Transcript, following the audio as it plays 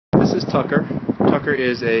This is Tucker. Tucker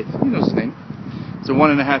is he knows his name. It's a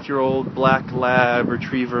 1.5-year-old black lab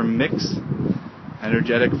retriever mix.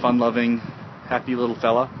 Energetic, fun-loving, happy little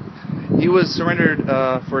fella. He was surrendered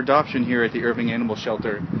for adoption here at the Irving-Animals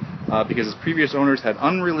shelter because his previous owners had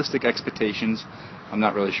unrealistic expectations. I'm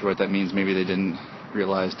not really sure what that means. Maybe they didn't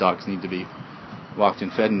realize dogs need to be walked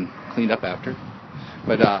and fed and cleaned up after.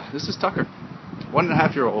 But this is Tucker,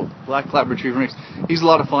 1.5-year-old black lab retriever mix. He's a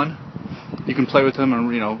lot of fun. You can play with him and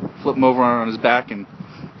flip him over on his back and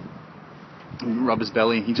rub his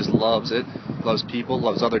belly. He just loves it. Loves people.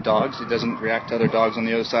 Loves other dogs. He doesn't react to other dogs on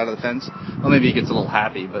the other side of the fence. Well, maybe he gets a little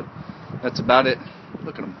happy, but that's about it.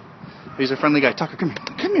 Look at him. He's a friendly guy. Tucker, come here.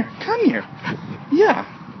 Come here. Come here. Yeah.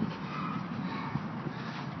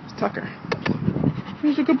 It's Tucker.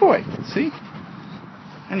 He's a good boy. See?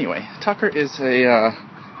 Anyway, Tucker is a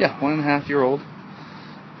 1.5-year-old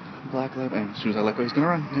black lab. And as soon as I let go, he's gonna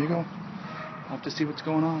run. There you go. I'll have to see what's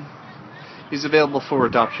going on. He's available for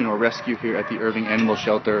adoption or rescue here at the Irving Animal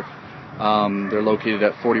Shelter. They're located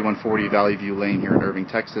at 4140 Valley View Lane here in Irving,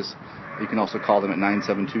 Texas. You can also call them at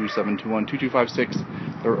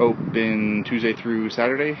 972-721-2256. They're open Tuesday through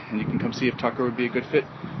Saturday, and you can come see if Tucker would be a good fit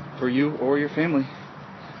for you or your family.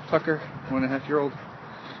 Tucker, 1.5-year-old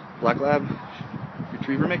black lab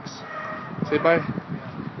retriever mix. Say bye.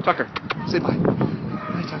 Tucker, say bye.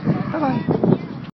 Bye, Tucker. Bye-bye.